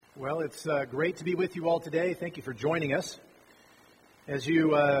Well, it's great to be with you all today. Thank you for joining us. As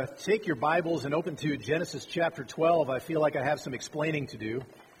you take your Bibles and open to Genesis chapter 12, I feel like I have some explaining to do.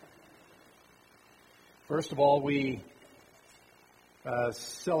 First of all, we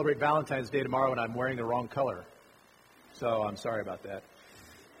celebrate Valentine's Day tomorrow, and I'm wearing the wrong color. So I'm sorry about that.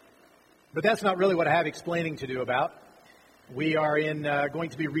 But that's not really what I have explaining to do about. We are going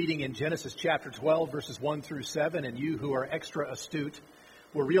to be reading in Genesis chapter 12, verses 1 through 7, and you who are extra astute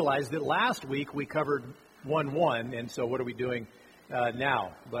will realize that last week we covered 1:1, and so what are we doing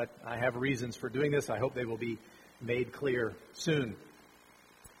now? But I have reasons for doing this. I hope they will be made clear soon.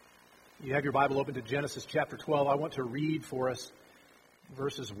 You have your Bible open to Genesis chapter 12. I want to read for us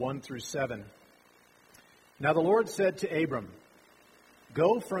verses 1 through 7. Now the Lord said to Abram,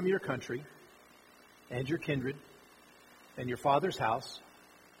 "Go from your country and your kindred and your father's house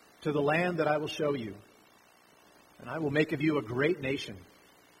to the land that I will show you. And I will make of you a great nation.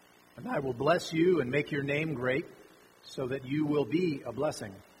 And I will bless you and make your name great, so that you will be a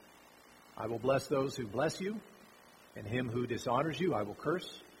blessing. I will bless those who bless you, and him who dishonors you I will curse.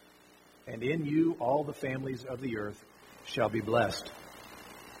 And in you all the families of the earth shall be blessed."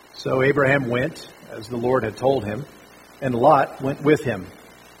 So Abraham went, as the Lord had told him, and Lot went with him.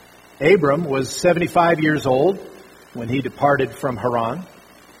 Abram was 75 years old when he departed from Haran.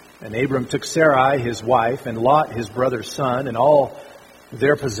 And Abram took Sarai his wife, and Lot his brother's son, and all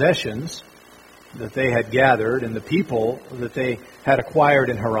their possessions that they had gathered, and the people that they had acquired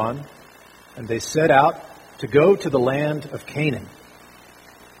in Haran. And they set out to go to the land of Canaan.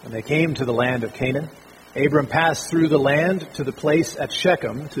 When they came to the land of Canaan, Abram passed through the land to the place at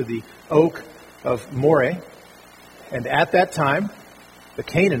Shechem, to the oak of Moreh. And at that time, the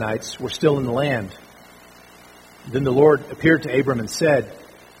Canaanites were still in the land. Then the Lord appeared to Abram and said,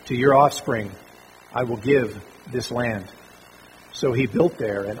 "To your offspring I will give this land." So he built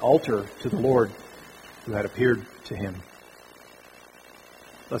there an altar to the Lord who had appeared to him.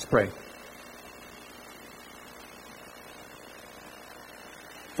 Let's pray.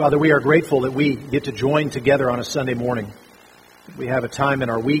 Father, we are grateful that we get to join together on a Sunday morning. We have a time in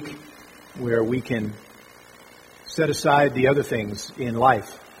our week where we can set aside the other things in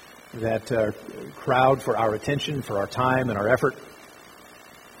life that crowd for our attention, for our time and our effort.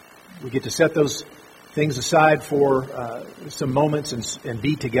 We get to set those things aside for some moments and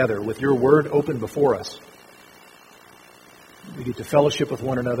be together with your word open before us. We get to fellowship with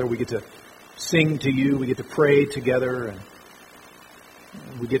one another. We get to sing to you. We get to pray together. And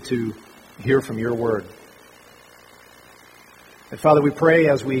we get to hear from your word. And Father, we pray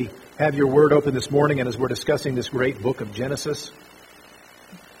as we have your word open this morning and as we're discussing this great book of Genesis,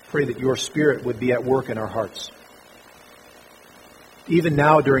 pray that your Spirit would be at work in our hearts. Even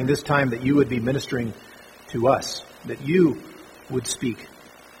now, during this time, that you would be ministering to us, that you would speak,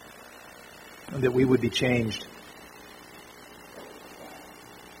 and that we would be changed.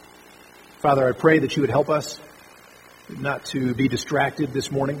 Father, I pray that you would help us not to be distracted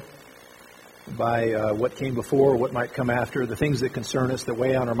this morning by what came before, what might come after, the things that concern us, that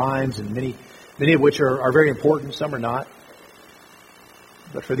weigh on our minds, and many of which are very important, some are not.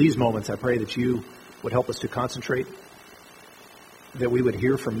 But for these moments, I pray that you would help us to concentrate, that we would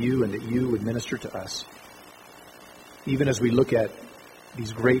hear from you, and that you would minister to us. Even as we look at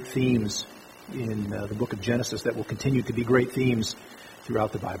these great themes in the book of Genesis that will continue to be great themes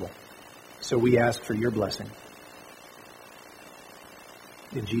throughout the Bible. So we ask for your blessing.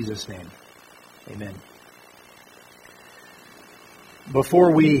 In Jesus' name, amen.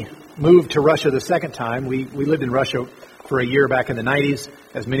 Before we moved to Russia the second time, we lived in Russia for a year back in the 90s,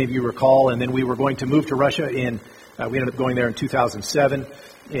 as many of you recall, and then we were going to move to Russia we ended up going there in 2007,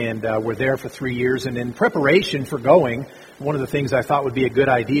 and we're there for 3 years. And in preparation for going, one of the things I thought would be a good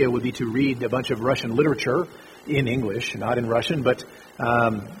idea would be to read a bunch of Russian literature in English, not in Russian, but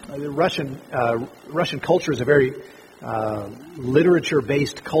Russian culture is a very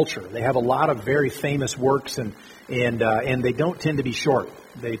literature-based culture. They have a lot of very famous works, and they don't tend to be short.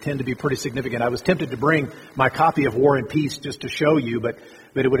 They tend to be pretty significant. I was tempted to bring my copy of War and Peace just to show you, but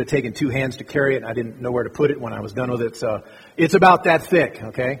it would have taken two hands to carry it, and I didn't know where to put it when I was done with it. So it's about that thick,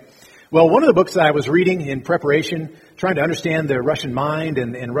 okay? Well, one of the books that I was reading in preparation, trying to understand the Russian mind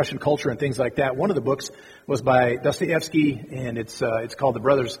and Russian culture and things like that, one of the books was by Dostoevsky, and it's called The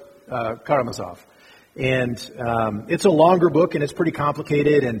Brothers Karamazov. And it's a longer book, and it's pretty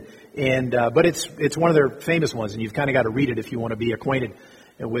complicated, but it's one of their famous ones, and you've kind of got to read it if you want to be acquainted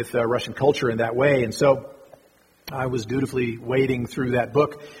with Russian culture in that way. And so I was dutifully wading through that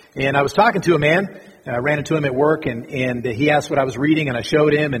book, and I was talking to a man. I ran into him at work, and he asked what I was reading, and I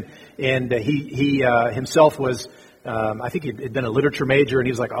showed him, and he himself was I think he'd been a literature major, and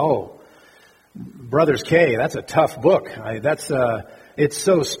he was like, "Oh, Brothers K, that's a tough book. It's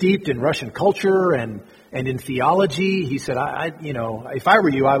so steeped in Russian culture and in theology." He said, if I were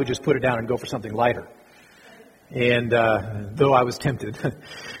you, I would just put it down and go for something lighter. And though I was tempted,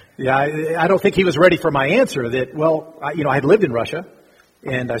 I don't think he was ready for my answer. That I had lived in Russia,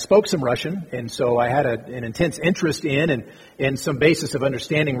 and I spoke some Russian, and so I had an intense interest in and some basis of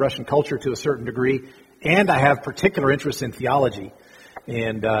understanding Russian culture to a certain degree, and I have particular interest in theology.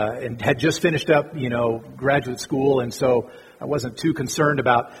 And had just finished up, graduate school, and so I wasn't too concerned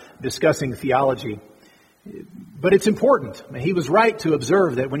about discussing theology. But it's important. I mean, he was right to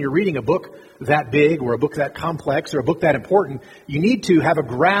observe that when you're reading a book that big or a book that complex or a book that important, you need to have a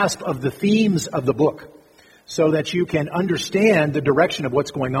grasp of the themes of the book so that you can understand the direction of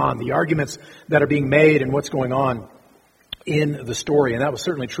what's going on, the arguments that are being made and what's going on in the story. And that was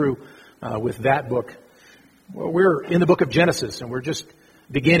certainly true with that book. Well, we're in the book of Genesis, and we're just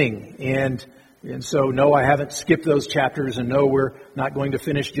beginning. And so, no, I haven't skipped those chapters, and no, we're not going to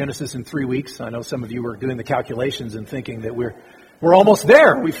finish Genesis in 3 weeks. I know some of you were doing the calculations and thinking that we're almost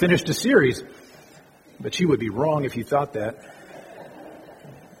there. We finished a series. But you would be wrong if you thought that.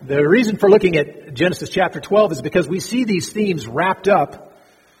 The reason for looking at Genesis chapter 12 is because we see these themes wrapped up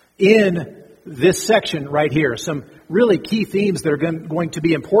in this section right here. Some really key themes that are going to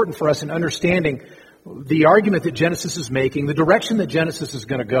be important for us in understanding the argument that Genesis is making, the direction that Genesis is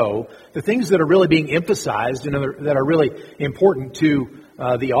going to go, the things that are really being emphasized and that are really important to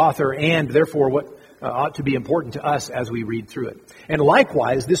the author, and therefore what ought to be important to us as we read through it. And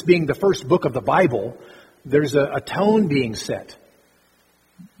likewise, this being the first book of the Bible, there's a tone being set,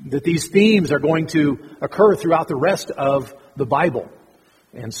 that these themes are going to occur throughout the rest of the Bible.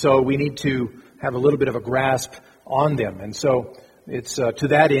 And so we need to have a little bit of a grasp on them. And so it's to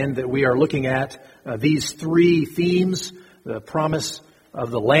that end that we are looking at these three themes: the promise of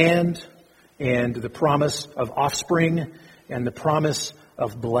the land, and the promise of offspring, and the promise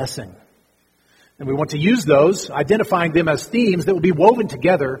of blessing. And we want to use those, identifying them as themes that will be woven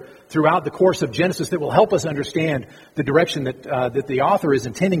together throughout the course of Genesis that will help us understand the direction that the author is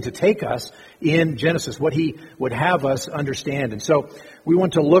intending to take us in Genesis, what he would have us understand. And so we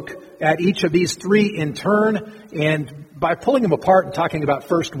want to look at each of these three in turn, and by pulling them apart and talking about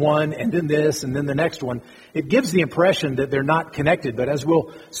first one and then this and then the next one, it gives the impression that they're not connected. But as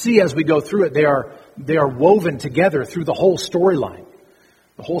we'll see as we go through it, they are woven together through the whole storyline.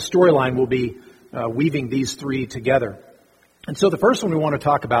 The whole storyline will be weaving these three together. And so the first one we want to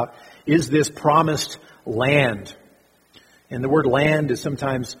talk about is this promised land. And the word land is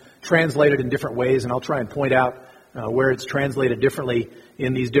sometimes translated in different ways, and I'll try and point out where it's translated differently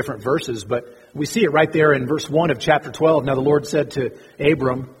in these different verses. But we see it right there in verse 1 of chapter 12. Now the Lord said to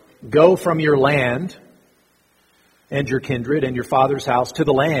Abram, "Go from your land and your kindred and your father's house to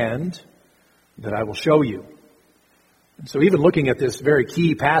the land that I will show you." And so even looking at this very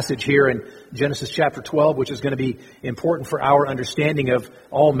key passage here in Genesis chapter 12, which is going to be important for our understanding of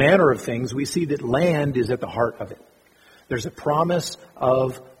all manner of things, we see that land is at the heart of it. There's a promise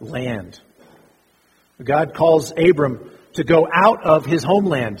of land. God calls Abram to go out of his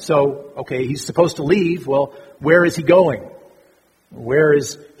homeland. So, okay, he's supposed to leave. Well, where is he going? Where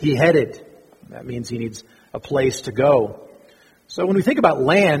is he headed? That means he needs a place to go. So when we think about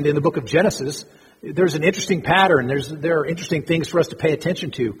land in the book of Genesis, there's an interesting pattern. There are interesting things for us to pay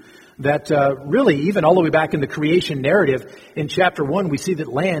attention to. That really, even all the way back in the creation narrative, in chapter 1, we see that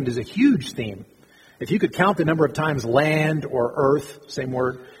land is a huge theme. If you could count the number of times land or earth, same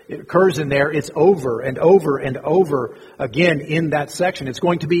word, it occurs in there, it's over and over and over again in that section. It's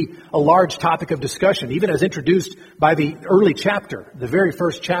going to be a large topic of discussion, even as introduced by the early chapter, the very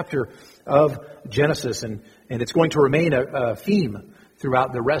first chapter of Genesis. And it's going to remain a theme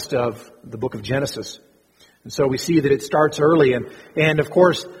throughout the rest of the book of Genesis. And so we see that it starts early. And of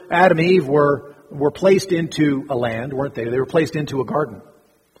course, Adam and Eve were placed into a land, weren't they? They were placed into a garden.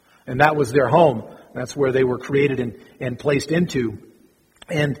 And that was their home. That's where they were created and placed into.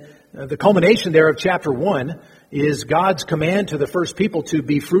 And the culmination there of chapter 1 is God's command to the first people to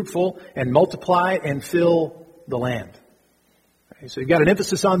be fruitful and multiply and fill the land. Okay, so you've got an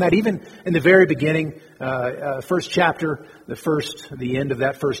emphasis on that even in the very beginning. First chapter, the end of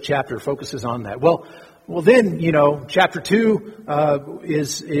that first chapter focuses on that. Well, then, chapter 2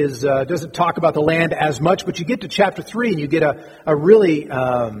 doesn't talk about the land as much, but you get to chapter 3 and you get a really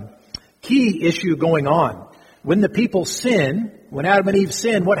key issue going on. When the people sin, when Adam and Eve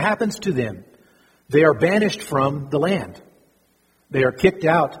sin, what happens to them? They are banished from the land. They are kicked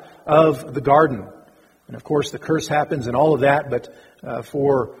out of the garden. And of course, the curse happens and all of that, but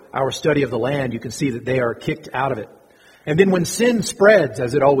for our study of the land, you can see that they are kicked out of it. And then when sin spreads,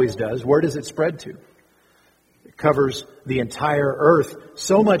 as it always does, where does it spread to? It covers the entire earth,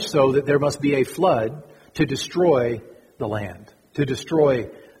 so much so that there must be a flood to destroy the land, to destroy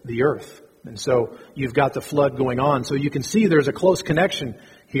the earth. And so you've got the flood going on. So you can see there's a close connection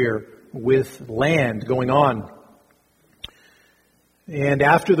here with land going on. And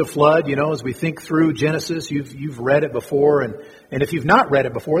after the flood, as we think through Genesis, you've read it before. And if you've not read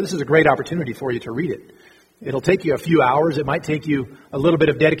it before, this is a great opportunity for you to read it. It'll take you a few hours. It might take you a little bit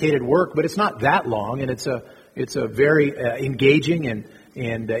of dedicated work, but it's not that long. And it's a very engaging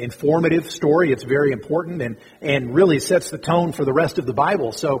and informative story. It's very important and really sets the tone for the rest of the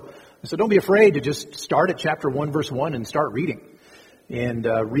Bible. So don't be afraid to just start at chapter 1, verse 1 and start reading. And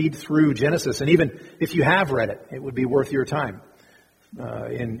read through Genesis. And even if you have read it, it would be worth your time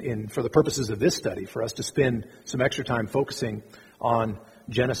for the purposes of this study, for us to spend some extra time focusing on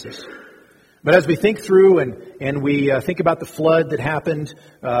Genesis. But as we think through and we think about the flood that happened,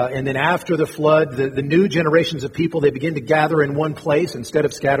 and then after the flood, the new generations of people, they begin to gather in one place instead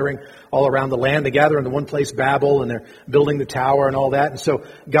of scattering all around the land. They gather in the one place, Babel, and they're building the tower and all that. And so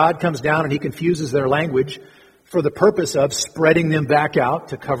God comes down and He confuses their language for the purpose of spreading them back out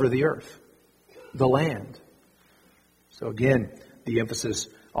to cover the earth, the land. So again, the emphasis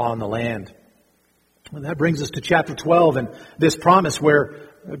on the land. And that brings us to chapter 12 and this promise where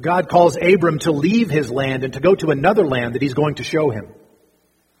God calls Abram to leave his land and to go to another land that He's going to show him.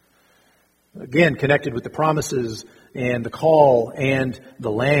 Again, connected with the promises and the call and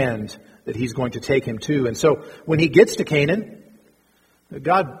the land that He's going to take him to. And so when he gets to Canaan,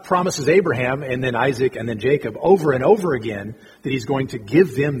 God promises Abraham and then Isaac and then Jacob over and over again that He's going to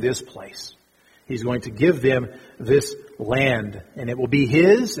give them this place. He's going to give them this land. And it will be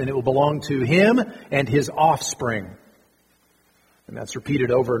His and it will belong to him and his offspring. And that's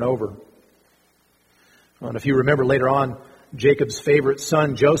repeated over and over. And if you remember later on, Jacob's favorite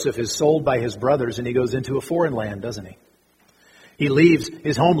son, Joseph, is sold by his brothers and he goes into a foreign land, doesn't he? He leaves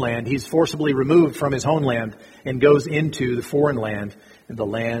his homeland. He's forcibly removed from his homeland and goes into the foreign land, the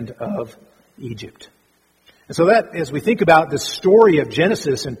land of Egypt. And so that, as we think about the story of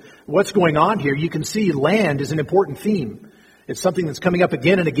Genesis and what's going on here, you can see land is an important theme. It's something that's coming up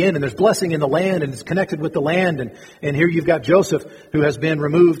again and again, and there's blessing in the land, and it's connected with the land. And here you've got Joseph, who has been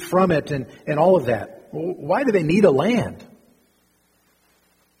removed from it, and all of that. Why do they need a land?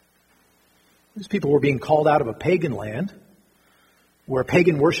 These people were being called out of a pagan land, where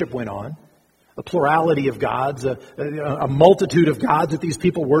pagan worship went on, a plurality of gods, a multitude of gods that these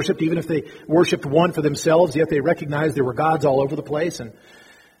people worshipped, even if they worshipped one for themselves, yet they recognized there were gods all over the place.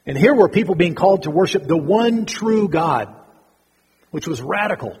 And here were people being called to worship the one true God, which was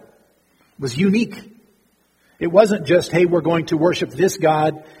radical, was unique. It wasn't just, hey, we're going to worship this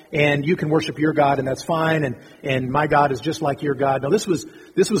God, and you can worship your God, and that's fine, and my God is just like your God. No, this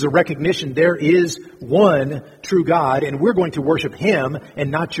was a recognition there is one true God, and we're going to worship Him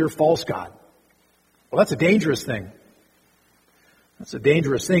and not your false God. Well, that's a dangerous thing. That's a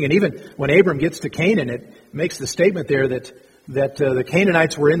dangerous thing. And even when Abram gets to Canaan, it makes the statement there that the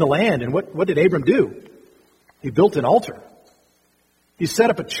Canaanites were in the land. And what did Abram do? He built an altar. He set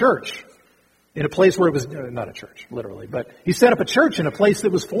up a church in a place where it was, not a church, literally, but he set up a church in a place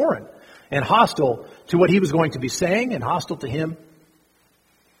that was foreign and hostile to what he was going to be saying and hostile to him.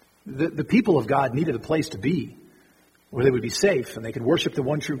 The people of God needed a place to be where they would be safe and they could worship the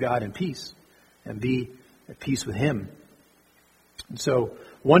one true God in peace and be at peace with Him. And so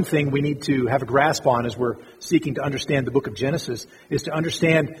one thing we need to have a grasp on as we're seeking to understand the book of Genesis is to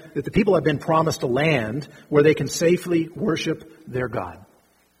understand that the people have been promised a land where they can safely worship their God.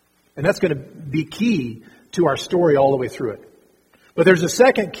 And that's going to be key to our story all the way through it. But there's a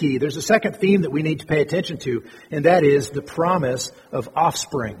second key, there's a second theme that we need to pay attention to, and that is the promise of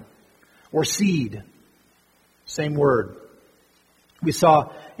offspring or seed. Same word. We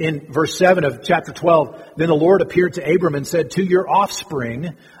saw in verse 7 of chapter 12, then the Lord appeared to Abram and said, to your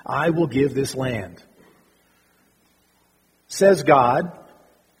offspring I will give this land. Says God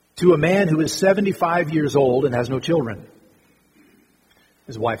to a man who is 75 years old and has no children.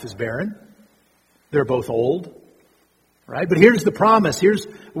 His wife is barren. They're both old. Right? But here's the promise. Here's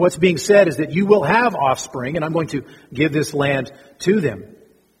what's being said is that you will have offspring and I'm going to give this land to them.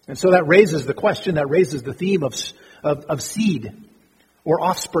 And so that raises the question, that raises the theme of seed or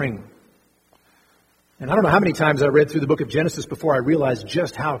offspring. And I don't know how many times I read through the book of Genesis before I realized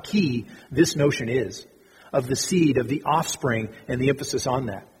just how key this notion is of the seed, of the offspring, and the emphasis on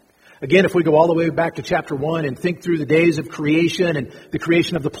that. Again, if we go all the way back to chapter 1 and think through the days of creation and the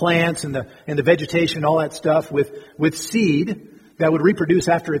creation of the plants and the vegetation, all that stuff with seed that would reproduce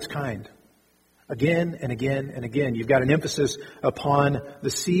after its kind. Again and again and again, you've got an emphasis upon the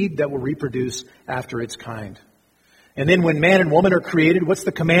seed that will reproduce after its kind. And then when man and woman are created, what's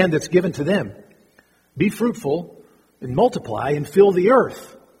the command that's given to them? Be fruitful and multiply and fill the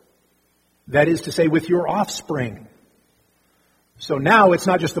earth. That is to say, with your offspring. So now it's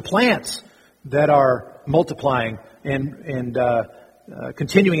not just the plants that are multiplying and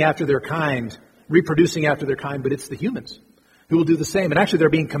continuing after their kind, reproducing after their kind, but it's the humans who will do the same. And actually they're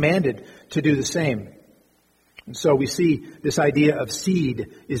being commanded to do the same. And so we see this idea of seed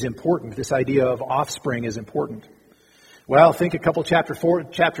is important. This idea of offspring is important. Well, think a couple chapters forward,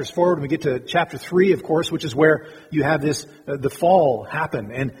 when we get to chapter 3, of course, which is where you have this, the fall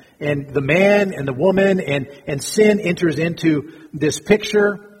happen. And the man and the woman and sin enters into this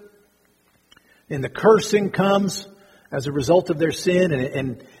picture. And the cursing comes as a result of their sin.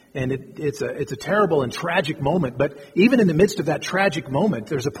 And it's a terrible and tragic moment. But even in the midst of that tragic moment,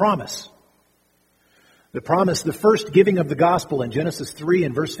 there's a promise. The promise, the first giving of the gospel in Genesis 3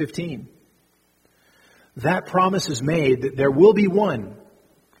 and verse 15. That promise is made that there will be one,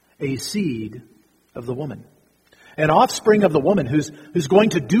 a seed of the woman. An offspring of the woman who's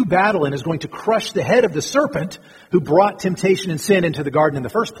going to do battle and is going to crush the head of the serpent who brought temptation and sin into the garden in the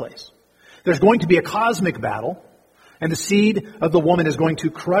first place. There's going to be a cosmic battle, and the seed of the woman is going to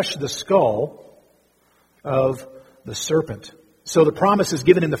crush the skull of the serpent. So the promise is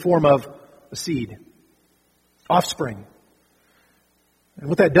given in the form of a seed, offspring. And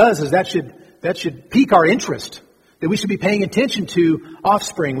what that does is that should pique our interest, that we should be paying attention to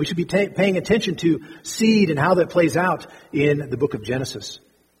offspring. We should be paying attention to seed and how that plays out in the book of Genesis.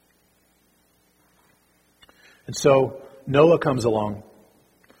 And so Noah comes along.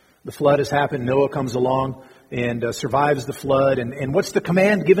 The flood has happened. Noah comes along and survives the flood. And what's the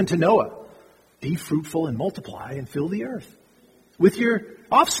command given to Noah? Be fruitful and multiply and fill the earth with your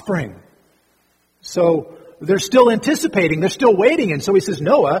offspring. So they're still anticipating, they're still waiting. And so he says,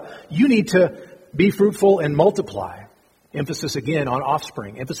 Noah, you need to be fruitful and multiply. Emphasis again on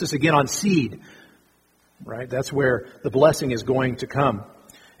offspring. Emphasis again on seed. Right? That's where the blessing is going to come.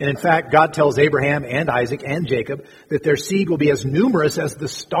 And in fact, God tells Abraham and Isaac and Jacob that their seed will be as numerous as the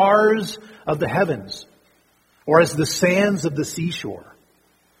stars of the heavens or as the sands of the seashore.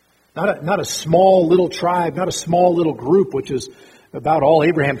 Not a small little tribe, not a small little group, which is about all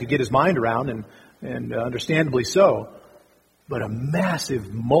Abraham could get his mind around, and understandably so, but a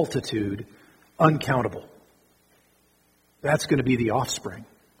massive multitude, uncountable. That's going to be the offspring.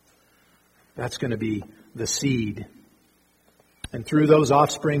 That's going to be the seed. And through those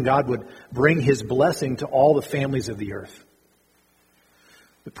offspring, God would bring His blessing to all the families of the earth.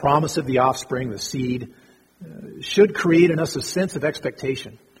 The promise of the offspring, the seed, should create in us a sense of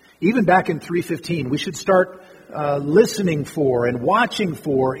expectation. Even back in 3:15, we should start listening for and watching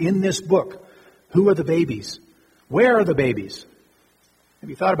for in this book. Who are the babies? Where are the babies? Have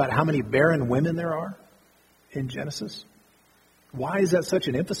you thought about how many barren women there are in Genesis? Why is that such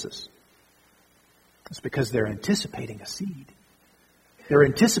an emphasis? It's because they're anticipating a seed. They're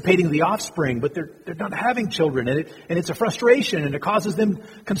anticipating the offspring, but they're not having children, and it's a frustration, and it causes them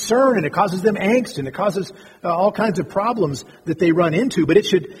concern, and it causes them angst, and it causes all kinds of problems that they run into. But it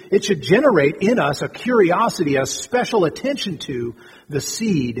should generate in us a curiosity, a special attention to the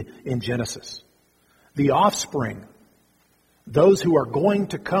seed in Genesis. The offspring, those who are going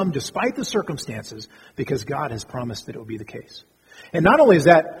to come despite the circumstances, because God has promised that it will be the case. And not only is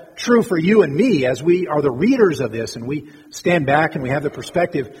that true for you and me as we are the readers of this and we stand back and we have the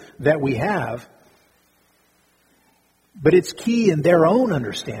perspective that we have, but it's key in their own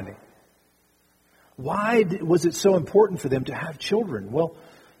understanding. Why was it so important for them to have children? Well,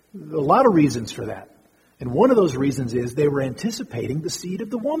 a lot of reasons for that. And one of those reasons is they were anticipating the seed of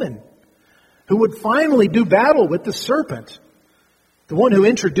the woman who would finally do battle with the serpent, the one who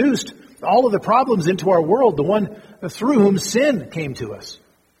introduced all of the problems into our world, the one through whom sin came to us.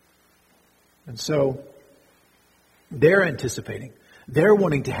 And so they're anticipating. They're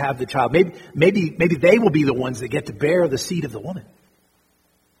wanting to have the child. Maybe they will be the ones that get to bear the seed of the woman.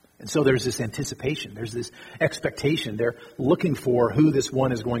 And so there's this anticipation. There's this expectation. They're looking for who this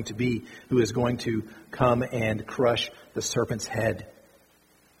one is going to be, who is going to come and crush the serpent's head.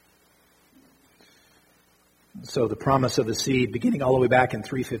 So the promise of the seed, beginning all the way back in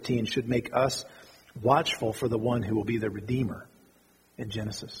 3:15, should make us watchful for the one who will be the Redeemer in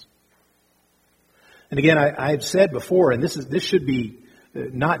Genesis. And again, I've said before, and this should be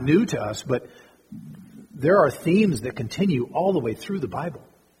not new to us, but there are themes that continue all the way through the Bible.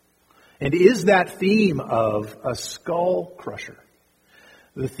 And is that theme of a skull crusher,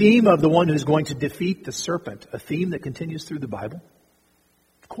 the theme of the one who's going to defeat the serpent, a theme that continues through the Bible?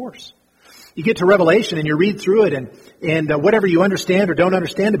 Of course. You get to Revelation and you read through it, and whatever you understand or don't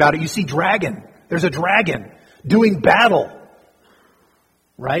understand about it, you see dragon. There's a dragon doing battle,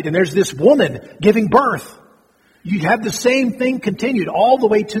 right? And there's this woman giving birth. You have the same thing continued all the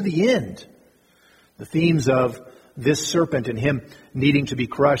way to the end. The themes of this serpent and him needing to be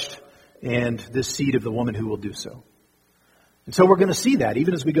crushed, and this seed of the woman who will do so. And so we're going to see that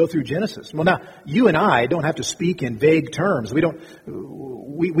even as we go through Genesis. Well, now, you and I don't have to speak in vague terms.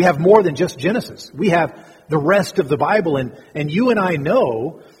 We have more than just Genesis. We have the rest of the Bible, and you and I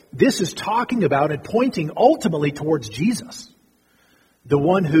know this is talking about and pointing ultimately towards Jesus. The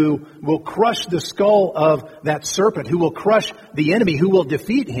one who will crush the skull of that serpent, who will crush the enemy, who will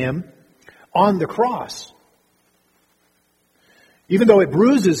defeat him on the cross. Even though it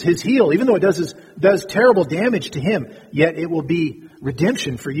bruises his heel, even though it does terrible damage to him, yet it will be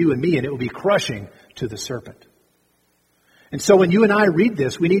redemption for you and me, and it will be crushing to the serpent. And so when you and I read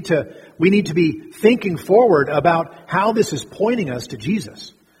this, we need to be thinking forward about how this is pointing us to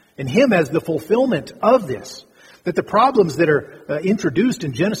Jesus and him as the fulfillment of this. That the problems that are introduced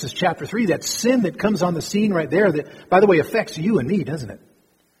in Genesis chapter 3, that sin that comes on the scene right there, that, by the way, affects you and me, doesn't it?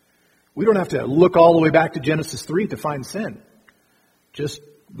 We don't have to look all the way back to Genesis 3 to find sin. Just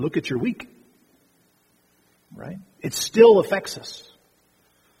look at your week, right? It still affects us.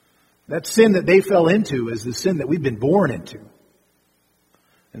 That sin that they fell into is the sin that we've been born into.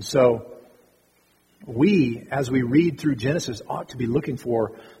 And so we, as we read through Genesis, ought to be looking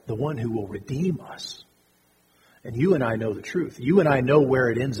for the one who will redeem us. And you and I know the truth. You and I know where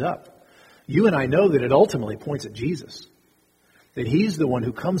it ends up. You and I know that it ultimately points at Jesus. That he's the one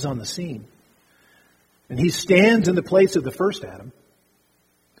who comes on the scene. And he stands in the place of the first Adam.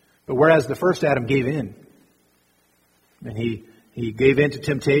 But whereas the first Adam gave in, and he gave in to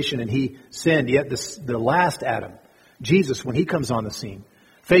temptation and he sinned, yet the last Adam, Jesus, when he comes on the scene,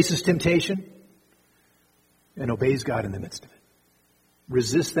 faces temptation and obeys God in the midst of it.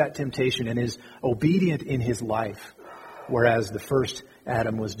 Resists that temptation and is obedient in his life, whereas the first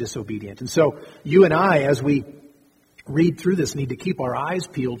Adam was disobedient. And so you and I, as we read through this, need to keep our eyes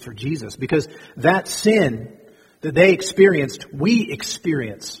peeled for Jesus, because that sin that they experienced, we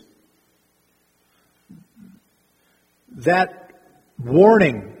experience. That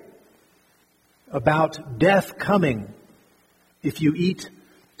warning about death coming if you eat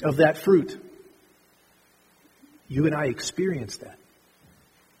of that fruit, you and I experience that.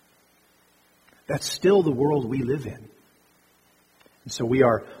 That's still the world we live in. And so we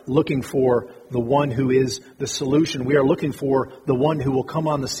are looking for the one who is the solution. We are looking for the one who will come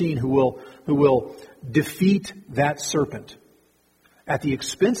on the scene, who will defeat that serpent at the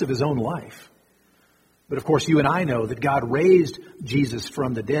expense of his own life. But of course, you and I know that God raised Jesus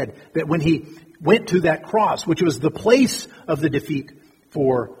from the dead. That when he went to that cross, which was the place of the defeat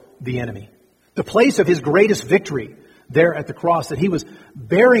for the enemy, the place of his greatest victory there at the cross, that he was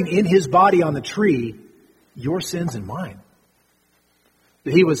bearing in his body on the tree your sins and mine.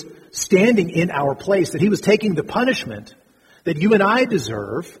 That he was standing in our place, that he was taking the punishment that you and I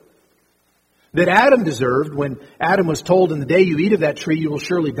deserve, that Adam deserved when Adam was told, in the day you eat of that tree, you will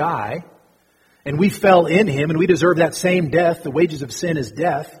surely die. And we fell in him, and we deserve that same death. The wages of sin is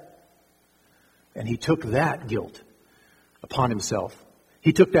death. And he took that guilt upon himself.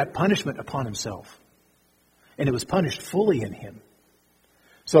 He took that punishment upon himself. And it was punished fully in him.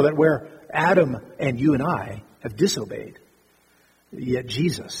 So that where Adam and you and I have disobeyed, yet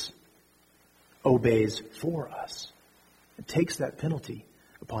Jesus obeys for us and takes that penalty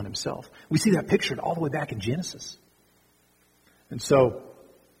upon himself. We see that pictured all the way back in Genesis. And so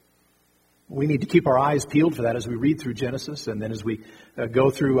we need to keep our eyes peeled for that as we read through Genesis, and then as we go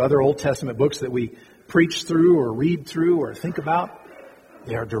through other Old Testament books that we preach through or read through or think about.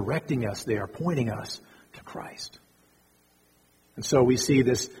 They are directing us. They are pointing us to Christ. And so we see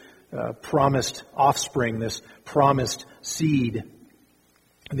this promised offspring, this promised seed,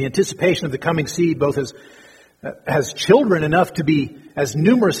 and the anticipation of the coming seed, both as children enough to be as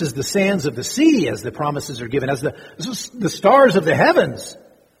numerous as the sands of the sea, as the promises are given, as the stars of the heavens,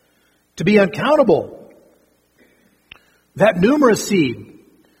 to be uncountable. That numerous seed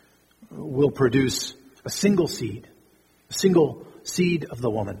will produce a single seed of the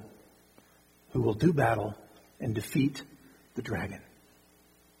woman who will do battle and defeat the dragon.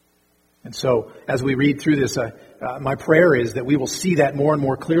 And so, as we read through this, my prayer is that we will see that more and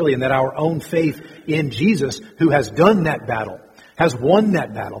more clearly, and that our own faith in Jesus, who has done that battle, has won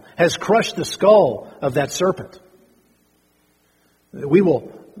that battle, has crushed the skull of that serpent, we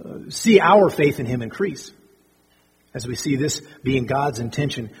will see our faith in him increase as we see this being God's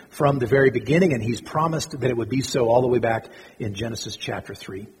intention from the very beginning, and he's promised that it would be so all the way back in Genesis chapter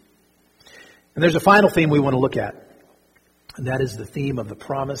 3. And there's a final theme we want to look at, and that is the theme of the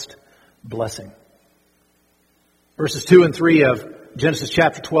promised blessing. Verses 2 and 3 of Genesis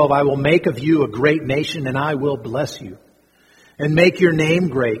chapter 12, I will make of you a great nation, and I will bless you, and make your name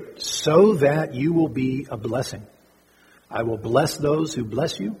great, so that you will be a blessing. I will bless those who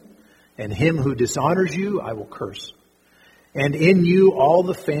bless you, and him who dishonors you I will curse. And in you all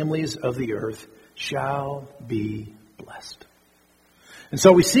the families of the earth shall be blessed. And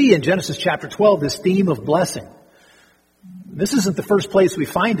so we see in Genesis chapter 12 this theme of blessing. This isn't the first place we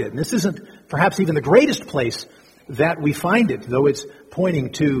find it, and this isn't perhaps even the greatest place that we find it, though it's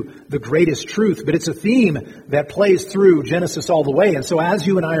pointing to the greatest truth. But it's a theme that plays through Genesis all the way. And so as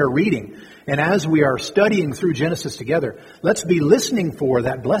you and I are reading, and as we are studying through Genesis together, let's be listening for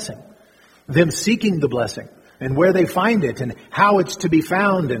that blessing, them seeking the blessing, and where they find it, and how it's to be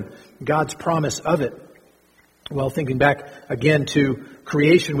found, and God's promise of it. Well, thinking back again to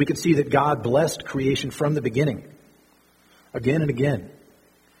creation, we can see that God blessed creation from the beginning. Again and again.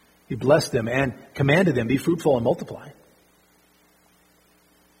 He blessed them and commanded them, be fruitful and multiply.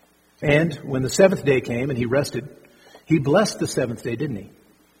 And when the seventh day came and he rested, he blessed the seventh day, didn't he?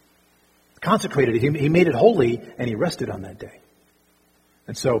 Consecrated it. He made it holy and he rested on that day.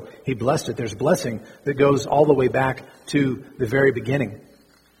 And so he blessed it. There's blessing that goes all the way back to the very beginning.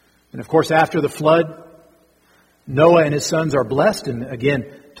 And of course, after the flood, Noah and his sons are blessed and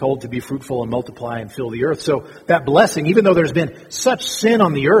again told to be fruitful and multiply and fill the earth. So that blessing, even though there's been such sin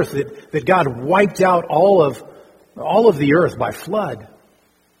on the earth that God wiped out all of the earth by flood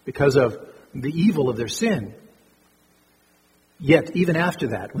because of the evil of their sin. Yet, even after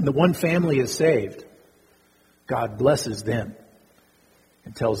that, when the one family is saved, God blesses them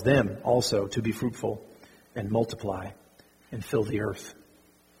and tells them also to be fruitful and multiply and fill the earth.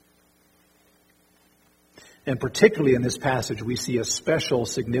 And particularly in this passage, we see a special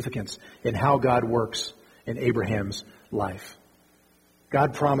significance in how God works in Abraham's life.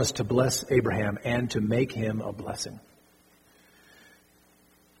 God promised to bless Abraham and to make him a blessing.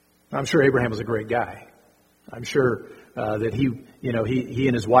 I'm sure Abraham was a great guy. I'm sure that he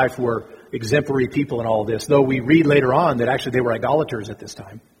and his wife were exemplary people in all this, though we read later on that actually they were idolaters at this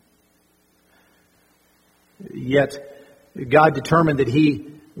time. Yet God determined that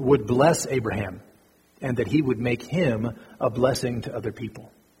he would bless Abraham and that he would make him a blessing to other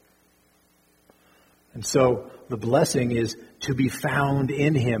people. And so the blessing is to be found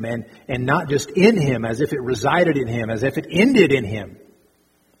in him, and not just in him as if it resided in him, as if it ended in him,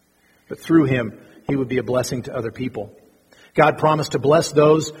 but through him he would be a blessing to other people. God promised to bless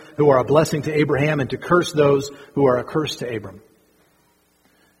those who are a blessing to Abraham and to curse those who are a curse to Abram.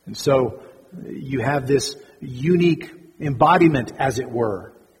 And so you have this unique embodiment, as it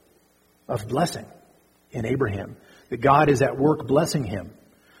were, of blessing in Abraham. That God is at work blessing him.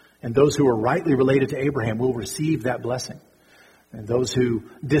 And those who are rightly related to Abraham will receive that blessing. And those who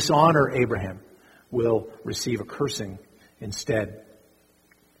dishonor Abraham will receive a cursing instead.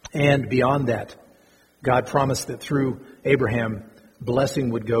 And beyond that, God promised that through Abraham,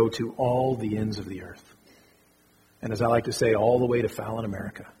 blessing would go to all the ends of the earth. And as I like to say, all the way to Fallon,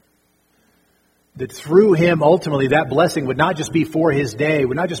 America. That through him, ultimately, that blessing would not just be for his day,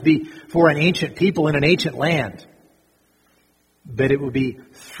 would not just be for an ancient people in an ancient land, but it would be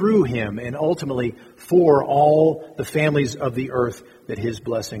through him and ultimately for all the families of the earth that his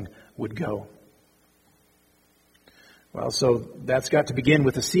blessing would go. Well, so that's got to begin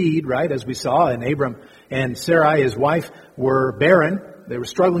with a seed, right? As we saw, and Abram and Sarai, his wife, were barren. They were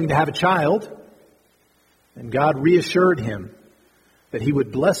struggling to have a child. And God reassured him that he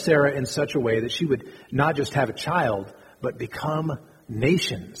would bless Sarah in such a way that she would not just have a child, but become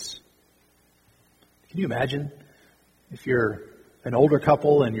nations. Can you imagine if you're an older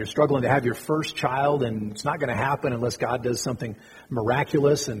couple and you're struggling to have your first child and it's not going to happen unless God does something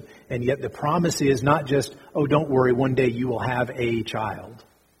miraculous, and yet the promise is not just, oh, don't worry, one day you will have a child.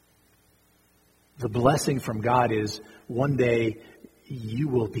 The blessing from God is one day you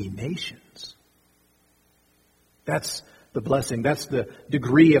will be nations. That's the blessing. That's the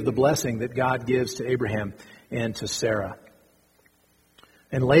degree of the blessing that God gives to Abraham and to Sarah.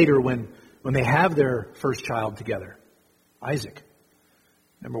 And later when they have their first child together, Isaac,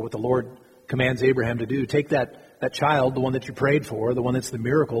 remember what the Lord commands Abraham to do. Take that child, the one that you prayed for, the one that's the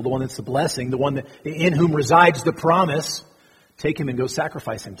miracle, the one that's the blessing, the one that, in whom resides the promise, take him and go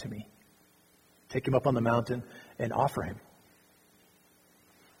sacrifice him to me. Take him up on the mountain and offer him.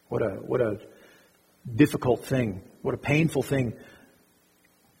 What a difficult thing. What a painful thing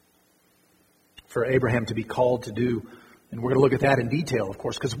for Abraham to be called to do. And we're going to look at that in detail, of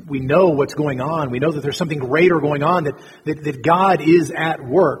course, because we know what's going on. We know that there's something greater going on, that God is at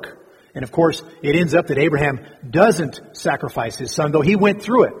work And of course, it ends up that Abraham doesn't sacrifice his son, though he went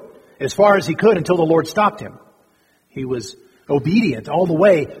through it as far as he could until the Lord stopped him. He was obedient all the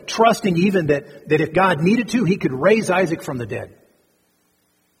way, trusting even that if God needed to, he could raise Isaac from the dead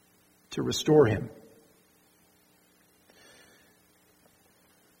to restore him.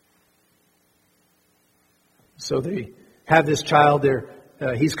 So they have this child there.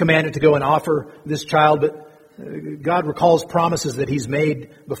 He's commanded to go and offer this child, but God recalls promises that he's made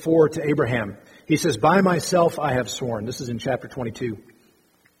before to Abraham. He says, "By myself I have sworn." This is in chapter 22.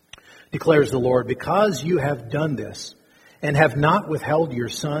 Declares the Lord, "Because you have done this and have not withheld your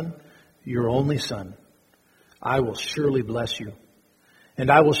son, your only son, I will surely bless you. And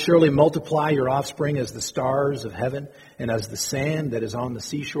I will surely multiply your offspring as the stars of heaven and as the sand that is on the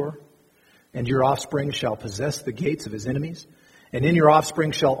seashore. And your offspring shall possess the gates of his enemies. And in your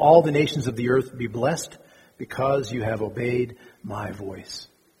offspring shall all the nations of the earth be blessed, because you have obeyed my voice."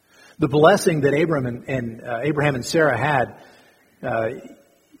 The blessing that Abraham and Sarah had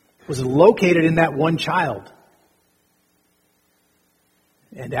was located in that one child.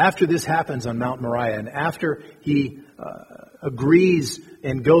 And after this happens on Mount Moriah, and after he agrees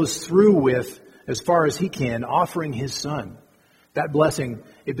and goes through with, as far as he can, offering his son, that blessing,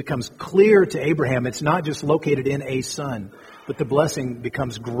 it becomes clear to Abraham it's not just located in a son, but the blessing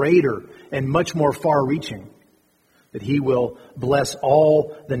becomes greater and much more far-reaching, that he will bless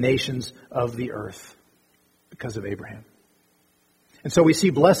all the nations of the earth because of Abraham. And so we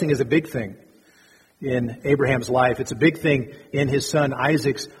see blessing as a big thing in Abraham's life. It's a big thing in his son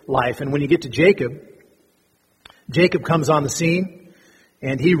Isaac's life. And when you get to Jacob, Jacob comes on the scene,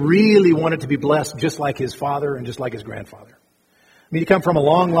 and he really wanted to be blessed just like his father and just like his grandfather. I mean, you come from a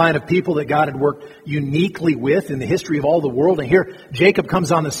long line of people that God had worked uniquely with in the history of all the world. And here Jacob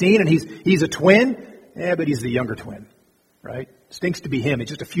comes on the scene, and he's a twin, but he's the younger twin, right? Stinks to be him. He's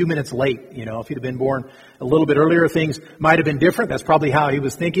just a few minutes late. If he'd have been born a little bit earlier, things might have been different. That's probably how he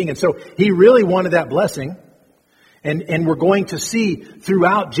was thinking. And so he really wanted that blessing. And we're going to see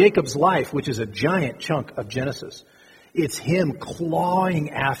throughout Jacob's life, which is a giant chunk of Genesis, it's him clawing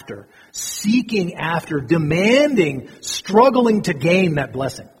after, seeking after, demanding, struggling to gain that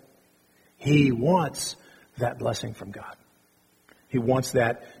blessing. He wants that blessing from God. He wants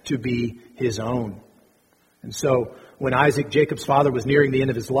that to be his own. And so when Isaac, Jacob's father, was nearing the end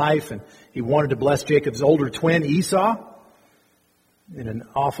of his life, and he wanted to bless Jacob's older twin, Esau, in an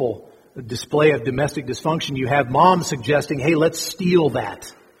awful display of domestic dysfunction, you have mom suggesting, "Hey, let's steal that.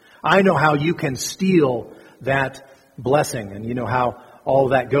 I know how you can steal that blessing." And you know how all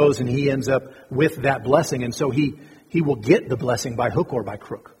that goes, and he ends up with that blessing. And so he will get the blessing by hook or by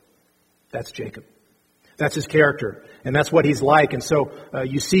crook. That's Jacob. That's his character, and that's what he's like. And so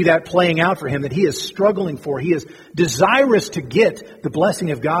you see that playing out for him, that he is struggling for. He is desirous to get the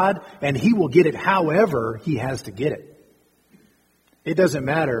blessing of God, and he will get it however he has to get it. It doesn't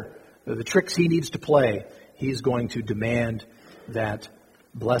matter the tricks he needs to play. He's going to demand that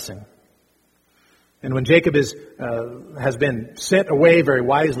blessing. And when Jacob has been sent away very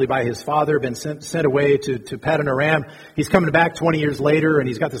wisely by his father, been sent away to Paddan Aram, he's coming back 20 years later, and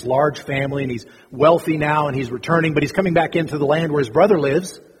he's got this large family, and he's wealthy now, and he's returning, but he's coming back into the land where his brother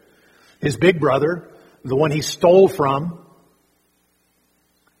lives, his big brother, the one he stole from.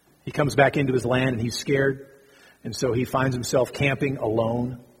 He comes back into his land, and he's scared, and so he finds himself camping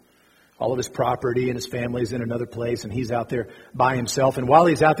alone. All of his property and his family is in another place, and he's out there by himself. And while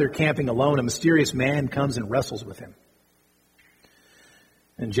he's out there camping alone, a mysterious man comes and wrestles with him.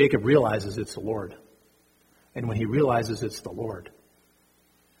 And Jacob realizes it's the Lord. And when he realizes it's the Lord,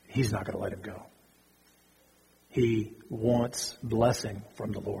 he's not going to let him go. He wants blessing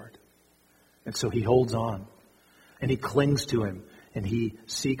from the Lord. And so he holds on, and he clings to him, and he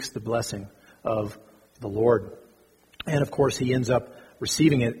seeks the blessing of the Lord. And of course, he ends up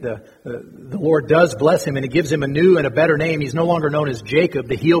receiving it. The Lord does bless him, and it gives him a new and a better name. He's no longer known as Jacob,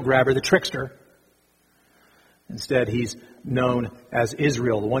 the heel grabber, the trickster. Instead, he's known as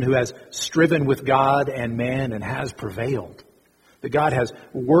Israel, the one who has striven with God and man and has prevailed. That God has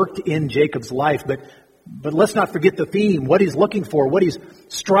worked in Jacob's life, but let's not forget the theme. What he's looking for, what he's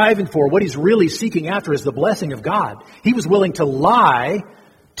striving for, what he's really seeking after is the blessing of God. He was willing to lie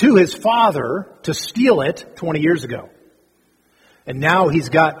to his father to steal it 20 years ago. And now he's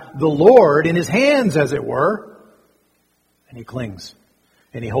got the Lord in his hands, as it were, and he clings,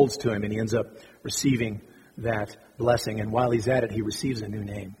 and he holds to him, and he ends up receiving that blessing. And while he's at it, he receives a new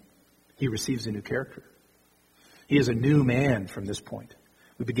name. He receives a new character. He is a new man from this point.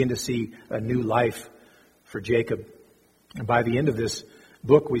 We begin to see a new life for Jacob. And by the end of this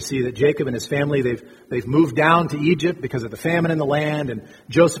book, we see that Jacob and his family, they've moved down to Egypt because of the famine in the land, and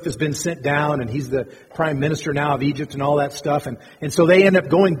Joseph has been sent down, and he's the prime minister now of Egypt and all that stuff. And so they end up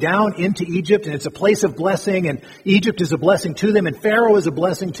going down into Egypt, and it's a place of blessing, and Egypt is a blessing to them, and Pharaoh is a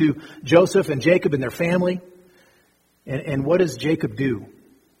blessing to Joseph and Jacob and their family. And what does Jacob do?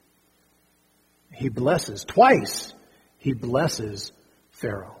 He blesses. Twice, he blesses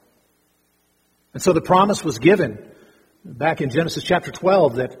Pharaoh. And so the promise was given back in Genesis chapter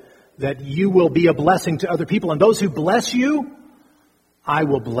 12 that you will be a blessing to other people. And those who bless you, I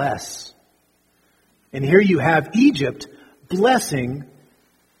will bless. And here you have Egypt blessing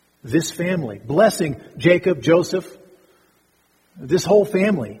this family, blessing Jacob, Joseph, this whole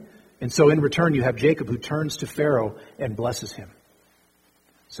family. And so in return, you have Jacob who turns to Pharaoh and blesses him.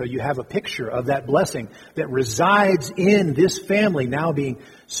 So you have a picture of that blessing that resides in this family now being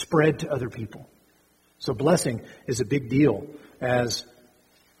spread to other people. So blessing is a big deal as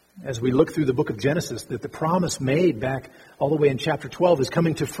we look through the book of Genesis, that the promise made back all the way in chapter 12 is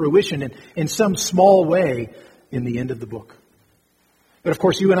coming to fruition in some small way in the end of the book. But of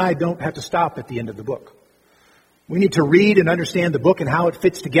course, you and I don't have to stop at the end of the book. We need to read and understand the book and how it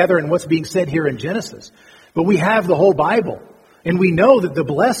fits together and what's being said here in Genesis. But we have the whole Bible, and we know that the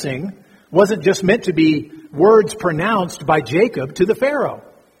blessing wasn't just meant to be words pronounced by Jacob to the Pharaoh.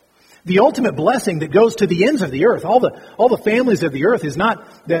 The ultimate blessing that goes to the ends of the earth, all the families of the earth, is not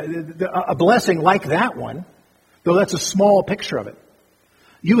a blessing like that one, though that's a small picture of it.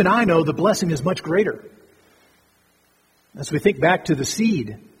 You and I know the blessing is much greater. As we think back to the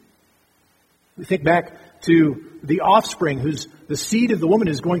seed, we think back to the offspring, who's the seed of the woman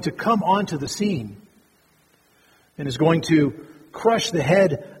is going to come onto the scene and is going to crush the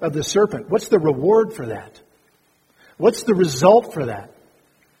head of the serpent. What's the reward for that? What's the result for that?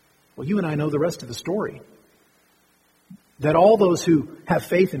 Well, you and I know the rest of the story. That all those who have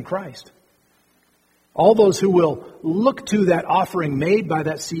faith in Christ, all those who will look to that offering made by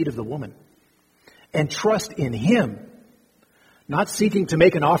that seed of the woman and trust in Him, not seeking to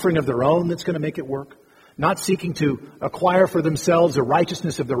make an offering of their own that's going to make it work, not seeking to acquire for themselves a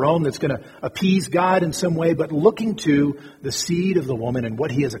righteousness of their own that's going to appease God in some way, but looking to the seed of the woman and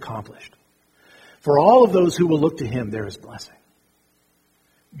what He has accomplished. For all of those who will look to Him, there is blessing.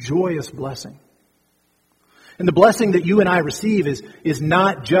 Joyous blessing. And the blessing that you and I receive is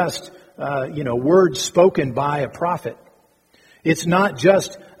not just, words spoken by a prophet. It's not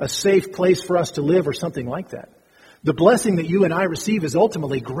just a safe place for us to live or something like that. The blessing that you and I receive is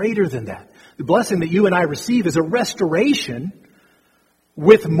ultimately greater than that. The blessing that you and I receive is a restoration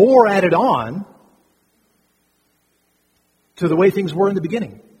with more added on to the way things were in the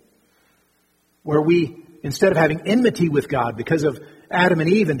beginning. Where we, instead of having enmity with God because of Adam and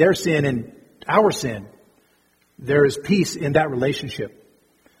Eve and their sin and our sin, there is peace in that relationship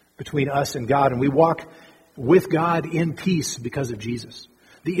between us and God. And we walk with God in peace because of Jesus.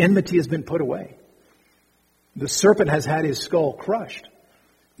 The enmity has been put away. The serpent has had his skull crushed.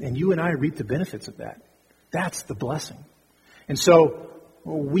 And you and I reap the benefits of that. That's the blessing. And so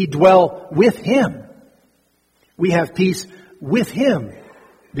we dwell with Him. We have peace with Him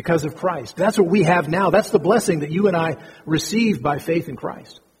because of Christ. That's what we have now. That's the blessing that you and I receive by faith in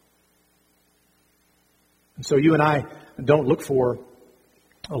Christ. And so you and I don't look for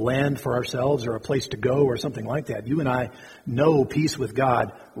a land for ourselves or a place to go or something like that. You and I know peace with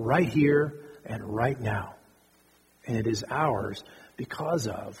God right here and right now. And it is ours because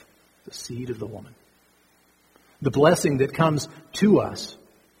of the seed of the woman. The blessing that comes to us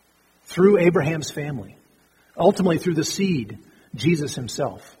through Abraham's family, ultimately through the seed, Jesus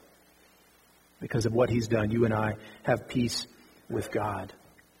Himself. Because of what He's done, you and I have peace with God.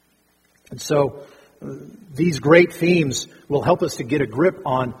 And so these great themes will help us to get a grip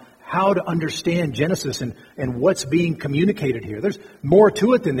on how to understand Genesis and what's being communicated here. There's more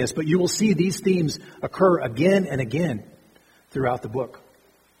to it than this, but you will see these themes occur again and again throughout the book.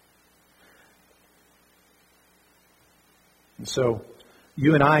 And so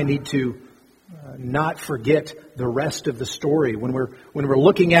you and I need to not forget the rest of the story. When we're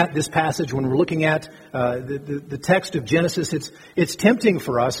looking at this passage, when we're looking at the text of Genesis, it's tempting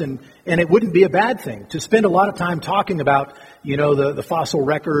for us, and it wouldn't be a bad thing to spend a lot of time talking about the fossil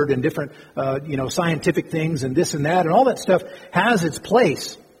record and different scientific things and this and that, and all that stuff has its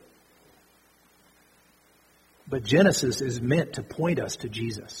place. But Genesis is meant to point us to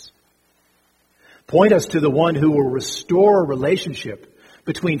Jesus. Point us to the one who will restore a relationship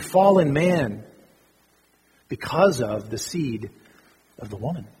between fallen man because of the seed of the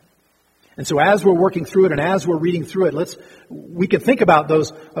woman. And so as we're working through it and as we're reading through it, we can think about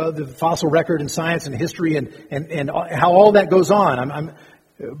those, the fossil record and science and history and how all that goes on.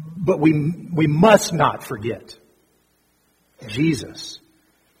 But we must not forget Jesus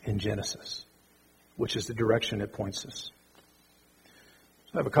in Genesis, which is the direction it points us.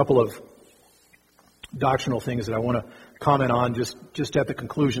 So I have a couple of doctrinal things that I want to comment on just at the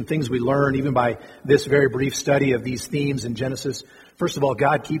conclusion, things we learn even by this very brief study of these themes in Genesis. First of all,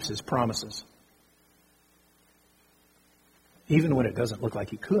 God keeps His promises, even when it doesn't look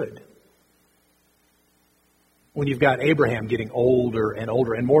like He could. When you've got Abraham getting older and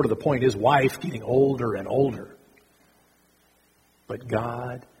older, and more to the point, his wife getting older and older. But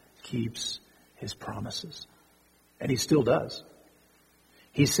God keeps His promises, and He still does.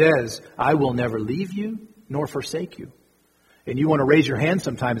 He says, I will never leave you nor forsake you. And you want to raise your hand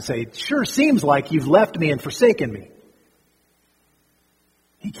sometime and say, it sure seems like you've left me and forsaken me.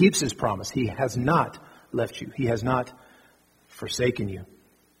 He keeps His promise. He has not left you. He has not forsaken you.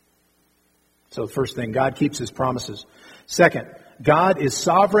 So first thing, God keeps His promises. Second, God is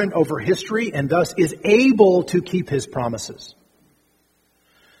sovereign over history and thus is able to keep His promises.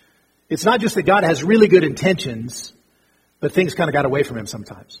 It's not just that God has really good intentions, but things kind of got away from Him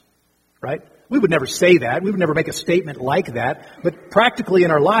sometimes, right? We would never say that. We would never make a statement like that. But practically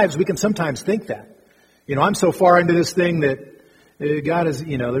in our lives, we can sometimes think that. I'm so far into this thing that God is,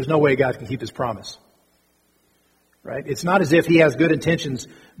 there's no way God can keep His promise. Right? It's not as if He has good intentions,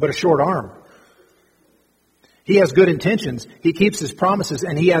 but a short arm. He has good intentions. He keeps His promises,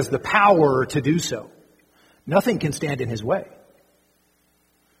 and He has the power to do so. Nothing can stand in His way.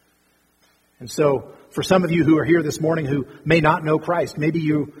 And so, for some of you who are here this morning who may not know Christ, maybe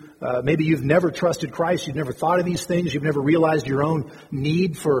you've never trusted Christ, you've never thought of these things, you've never realized your own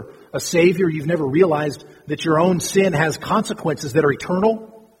need for a Savior, you've never realized that your own sin has consequences that are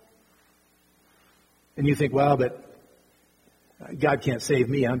eternal. And you think, well, but God can't save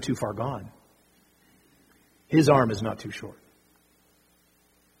me, I'm too far gone. His arm is not too short.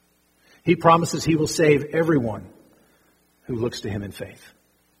 He promises He will save everyone who looks to Him in faith.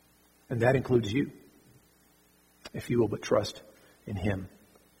 And that includes you, if you will but trust in Him.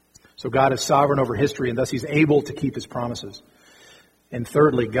 So God is sovereign over history, and thus He's able to keep His promises. And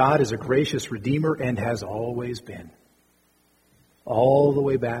thirdly, God is a gracious Redeemer and has always been. All the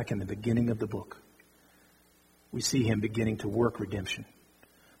way back in the beginning of the book, we see Him beginning to work redemption,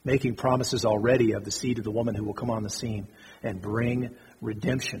 making promises already of the seed of the woman who will come on the scene and bring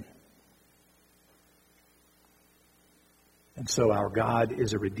redemption. And so our God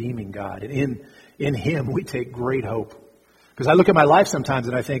is a redeeming God. And in Him we take great hope. Because I look at my life sometimes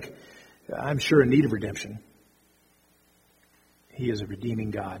and I think, I'm sure in need of redemption. He is a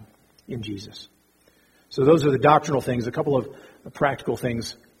redeeming God in Jesus. So those are the doctrinal things. A couple of practical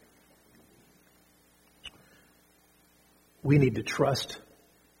things. We need to trust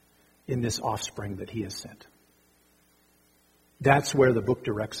in this offspring that He has sent. That's where the book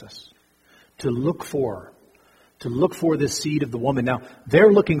directs us. To look for this seed of the woman. Now,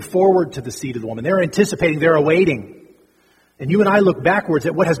 they're looking forward to the seed of the woman. They're anticipating, they're awaiting. And you and I look backwards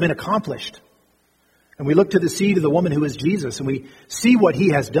at what has been accomplished. And we look to the seed of the woman who is Jesus, and we see what He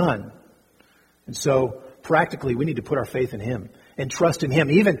has done. And so, practically, we need to put our faith in Him and trust in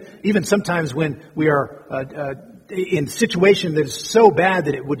Him. Even sometimes when we are in a situation that is so bad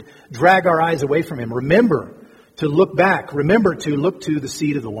that it would drag our eyes away from Him. Remember to look back. Remember to look to the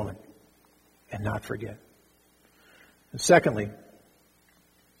seed of the woman and not forget. And secondly,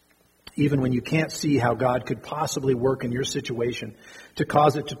 even when you can't see how God could possibly work in your situation to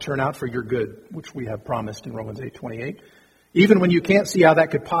cause it to turn out for your good, which we have promised in Romans 8:28, even when you can't see how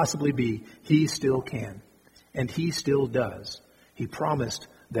that could possibly be, He still can. And He still does. He promised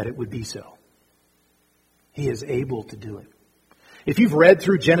that it would be so. He is able to do it. If you've read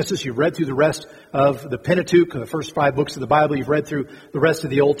through Genesis, you've read through the rest of the Pentateuch, the first 5 books of the Bible, you've read through the rest of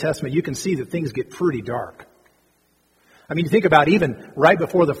the Old Testament, you can see that things get pretty dark. I mean, you think about even right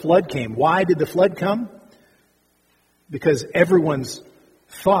before the flood came. Why did the flood come? Because everyone's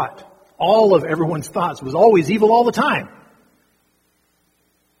thought, all of everyone's thoughts was always evil all the time.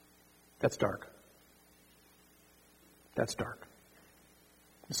 That's dark. That's dark.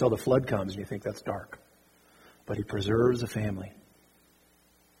 So the flood comes and you think that's dark. But He preserves a family.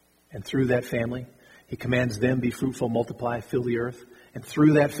 And through that family, He commands them, be fruitful, multiply, fill the earth. And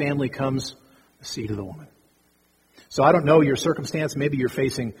through that family comes the seed of the woman. So I don't know your circumstance. Maybe you're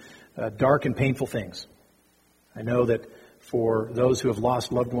facing dark and painful things. I know that for those who have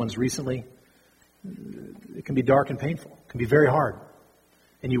lost loved ones recently, it can be dark and painful. It can be very hard.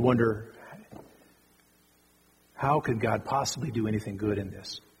 And you wonder, how could God possibly do anything good in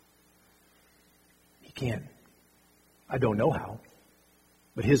this? He can. I don't know how,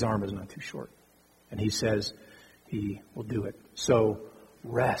 but his arm is not too short. And he says he will do it. So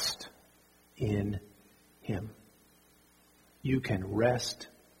rest in him. You can rest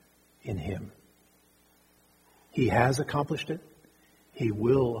in him. He has accomplished it. He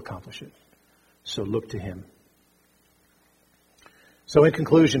will accomplish it. So look to him. So in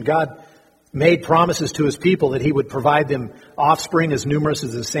conclusion, God made promises to his people that he would provide them offspring as numerous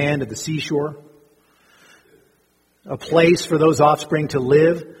as the sand of the seashore, a place for those offspring to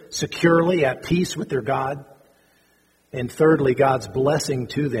live securely at peace with their God, and thirdly, God's blessing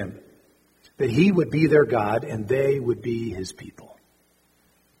to them, that he would be their God and they would be his people.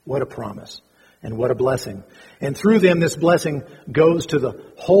 What a promise and what a blessing. And through them, this blessing goes to the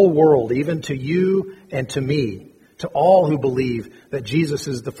whole world, even to you and to me, to all who believe that Jesus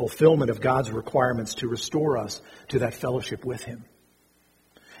is the fulfillment of God's requirements to restore us to that fellowship with him.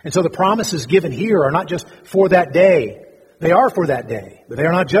 And so the promises given here are not just for that day. They are for that day, but they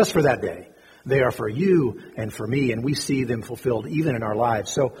are not just for that day. They are for you and for me, and we see them fulfilled even in our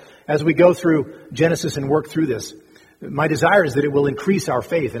lives. So as we go through Genesis and work through this, my desire is that it will increase our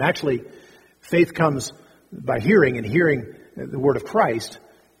faith. And actually, faith comes by hearing, and hearing the word of Christ.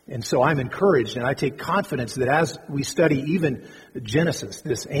 And so I'm encouraged, and I take confidence that as we study even Genesis,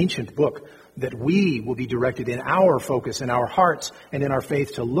 this ancient book, that we will be directed in our focus, in our hearts, and in our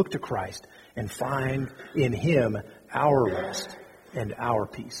faith to look to Christ and find in him our rest and our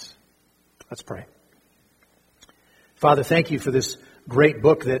peace. Let's pray. Father, thank you for this great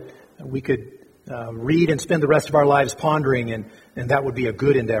book that we could read and spend the rest of our lives pondering, and that would be a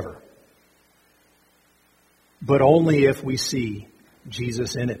good endeavor. But only if we see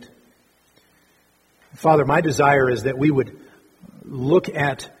Jesus in it. Father, my desire is that we would look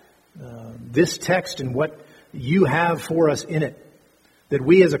at this text and what you have for us in it. That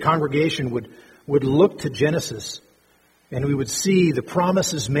we as a congregation would look to Genesis and we would see the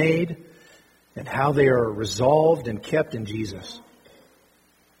promises made and how they are resolved and kept in Jesus.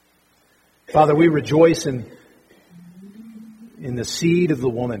 Father, we rejoice in the seed of the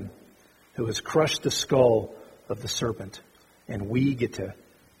woman who has crushed the skull of the serpent. And we get to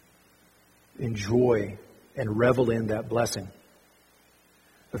enjoy and revel in that blessing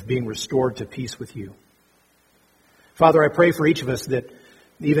of being restored to peace with you. Father, I pray for each of us that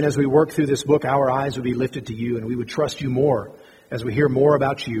even as we work through this book, our eyes would be lifted to you and we would trust you more as we hear more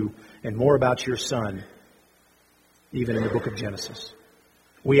about you and more about your Son, even in the book of Genesis.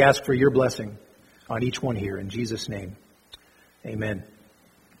 We ask for your blessing on each one here. In Jesus' name, amen.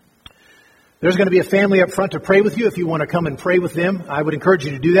 There's going to be a family up front to pray with you. If you want to come and pray with them, I would encourage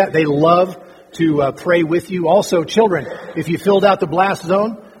you to do that. They love to pray with you. Also, children, if you filled out the blast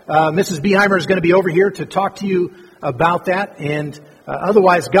zone, Mrs. Beheimer is going to be over here to talk to you about that. And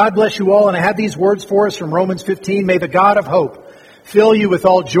otherwise, God bless you all. And I have these words for us from Romans 15. May the God of hope fill you with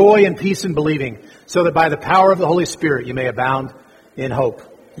all joy and peace in believing, so that by the power of the Holy Spirit you may abound in hope.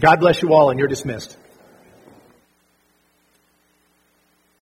 God bless you all, and you're dismissed.